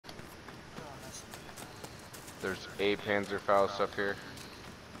There's a Panzerfaust up here.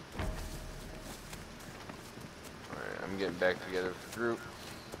 Alright, I'm getting back together with the group.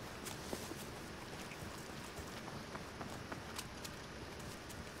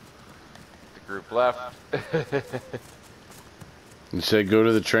 The group left. You said go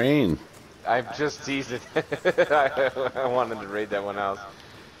to the train. I'm just teasing. I wanted to raid that one house.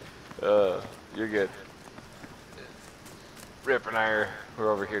 You're good. Rip and I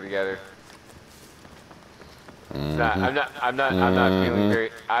we're over here together. Nah, I'm not feeling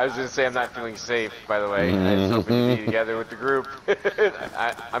very. I was gonna say I'm not feeling safe. By the way, I was hoping to be together with the group.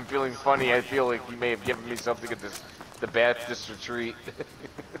 I'm feeling funny. I feel like you may have given me something at the Baptist retreat.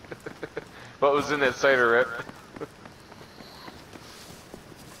 What was in that cider, Rip?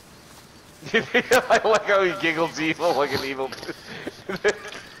 I like how he giggles evil, like an evil.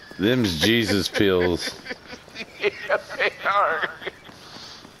 Them's Jesus pills. Yeah, they are.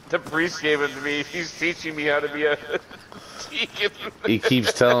 The priest gave it to me. He's teaching me how to be a deacon. He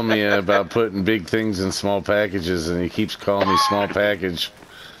keeps telling me about putting big things in small packages, and he keeps calling me small package.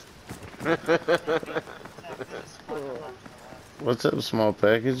 What's up, small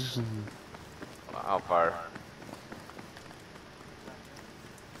package? How far?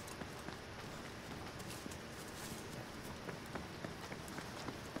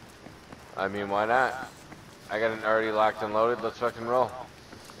 I mean, why not? I got it already locked and loaded. Let's fucking roll.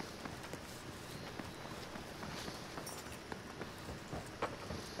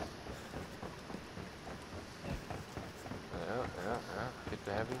 Yeah. Get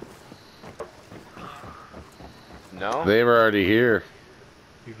the heavy. No? They were already here.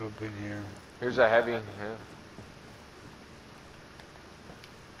 People have been here. Here's a heavy. Yeah.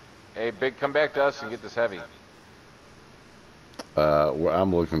 Hey, Big, come back to us and get this heavy.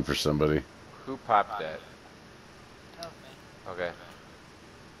 I'm looking for somebody. Who popped that? Okay.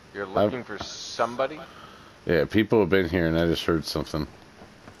 You're looking for somebody? Yeah, people have been here, and I just heard something.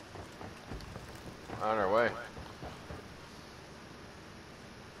 On our way.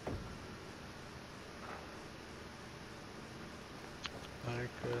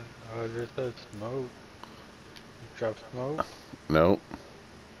 Oh, there's that smoke. You dropped smoke? Nope.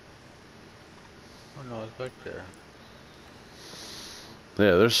 Oh no, it's back there.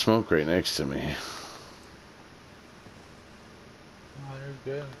 Yeah, there's smoke right next to me. Oh,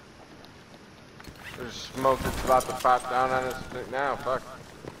 you're good. There's smoke that's about to pop down on us now. Fuck.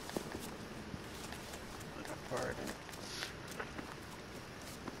 Party.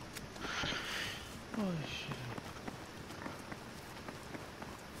 Oh shit.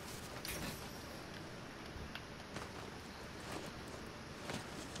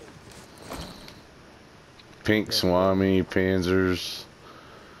 Pink Swami, Panzers,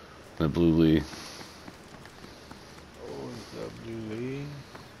 the Blue Lee. Oh, the blue Lee.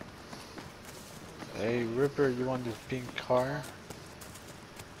 Hey, Ripper, you want this pink car?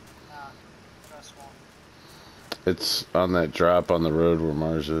 It's on that drop on the road where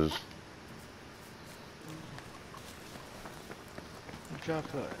Mars is. Drop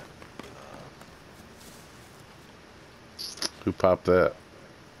it. Who popped that?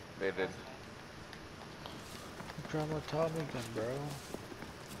 They did. Drop my Tommy gun, bro.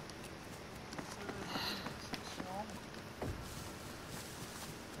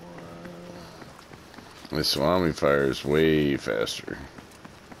 The Swami fires way faster.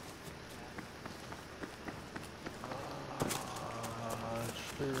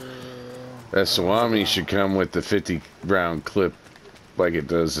 That Swami should come with the 50 round clip like it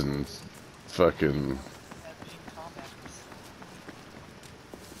does in fucking...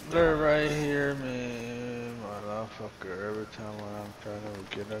 They're right here, man. Motherfucker. Every time when I'm trying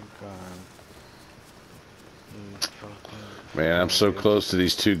to get a gun. Man, I'm so close to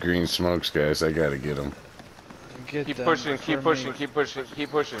these two green smokes, guys. I gotta get them. Keep pushing, keep pushing, keep pushing, keep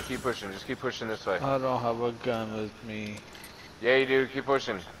pushing, keep pushing. Just keep pushing this way. I don't have a gun with me. Yeah, you do. Keep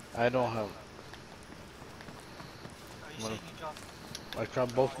pushing. I don't have. I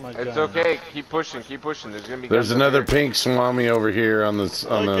dropped both my guns. It's okay. Keep pushing. Keep pushing. There's gonna be. There's another pink Swami over here on the.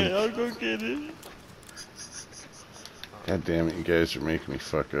 Okay, I'll go get it. God damn it! You guys are making me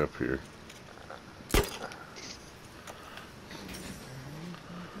fuck up here.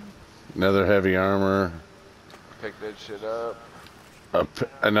 Another heavy armor. Pick that shit up.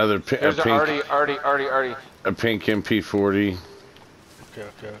 Another There's a pink. Artie. A pink MP40. Okay.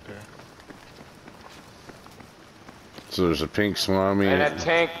 So there's a pink Swami. And a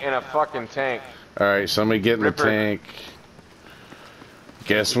tank and a fucking tank. Alright, somebody get in Ripper. the tank.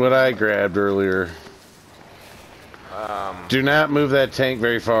 Guess what I grabbed earlier? Do not move that tank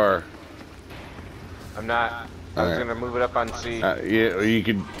very far. I'm not. I was gonna move it up on C. Yeah, you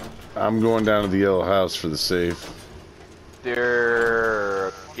could. I'm going down to the yellow house for the safe.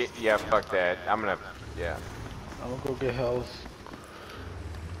 Yeah, fuck that. Yeah. I'm gonna go get health.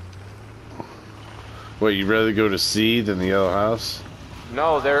 Wait, you'd rather go to C than the yellow house?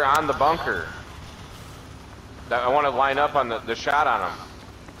 No, they're on the bunker. I want to line up on the shot on them.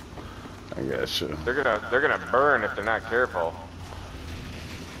 I gotcha. They're gonna burn if they're not careful.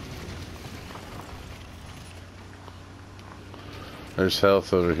 There's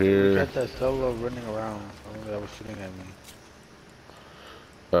health over We here. got that solo running around. I think that was shooting at me.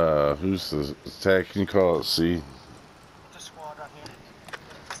 Who's the attack? Can you call it C? The squad right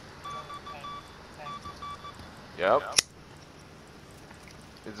here. Yep.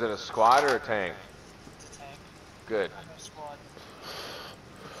 Is it a squad or a tank? It's a tank. Good. I know squad.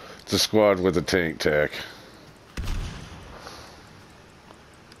 It's a squad with a tank tack.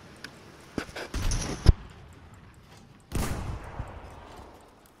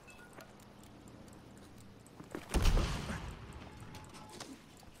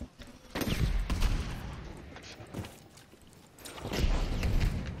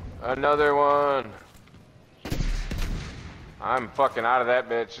 Another one. I'm fucking out of that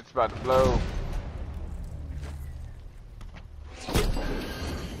bitch. It's about to blow.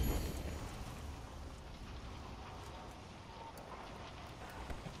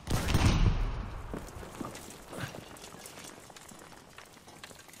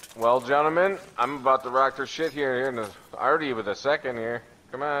 Well, gentlemen, I'm about to rock their shit here in already with a second here.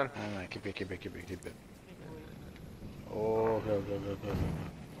 Come on. Alright, keep it. Oh, go.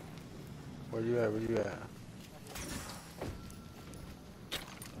 Where you at?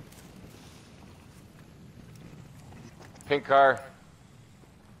 Pink car.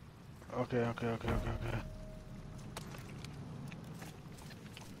 Okay.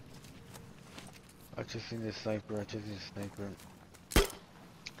 I just seen this sniper.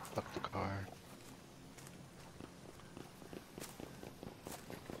 Fuck the car.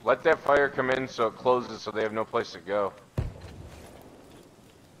 Let that fire come in so it closes so they have no place to go.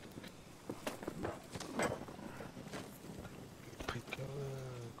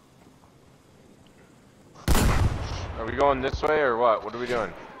 Are we going this way or what? What are we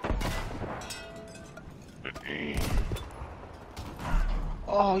doing?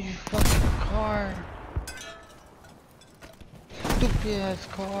 Oh, you fucking car! Stupid ass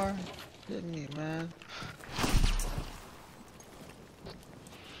car! Hit me, man.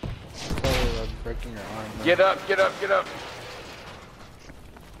 Oh, I'm breaking your arm. Man. Get up!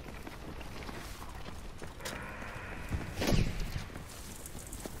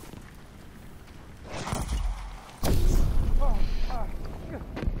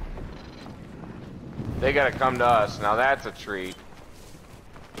 They gotta come to us. Now that's a treat.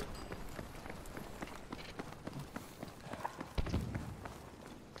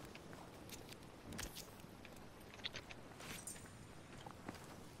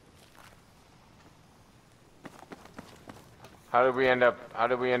 How did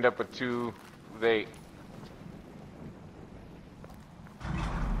we end up with 2 with 8?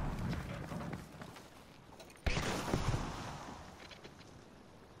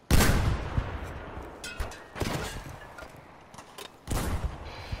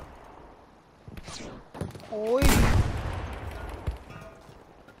 Oi!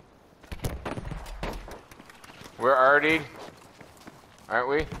 We're already, aren't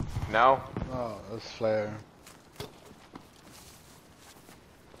we? No? Oh, that's flare.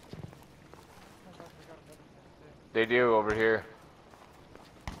 They do over here.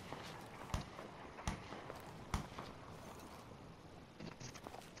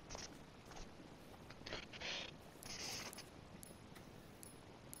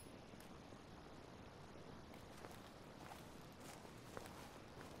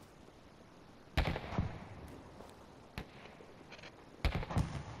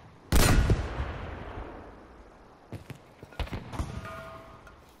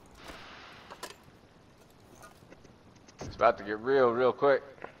 It's about to get real quick.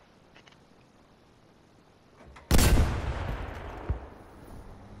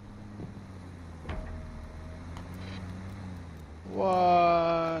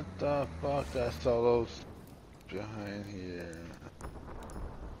 What the fuck? That solo's behind here.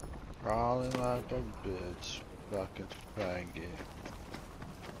 Crawling like a bitch. Fucking faggot.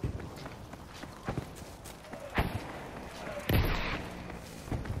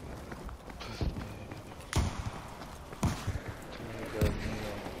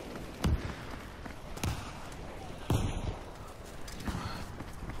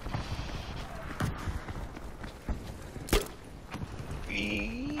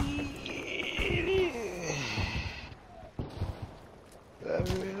 Let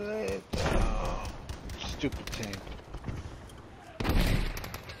me relate. stupid tank.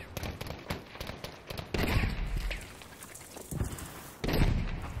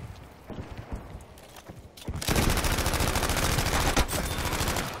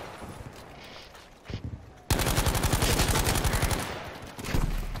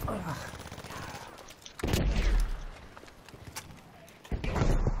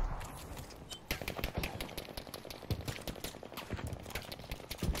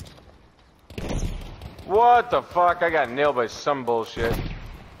 What the fuck? I got nailed by some bullshit.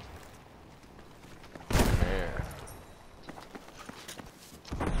 Man.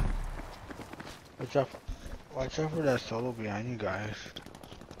 Watch out for that solo behind you guys.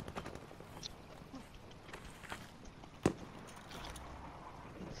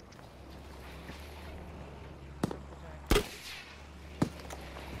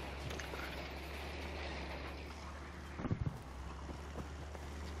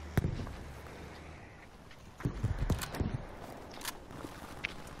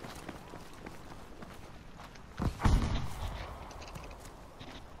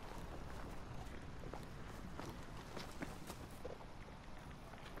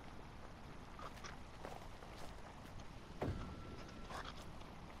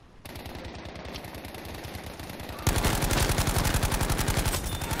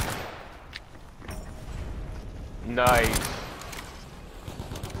 Nice.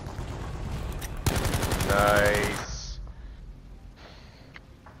 Nice.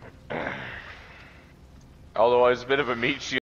 Although I was a bit of a meat shield.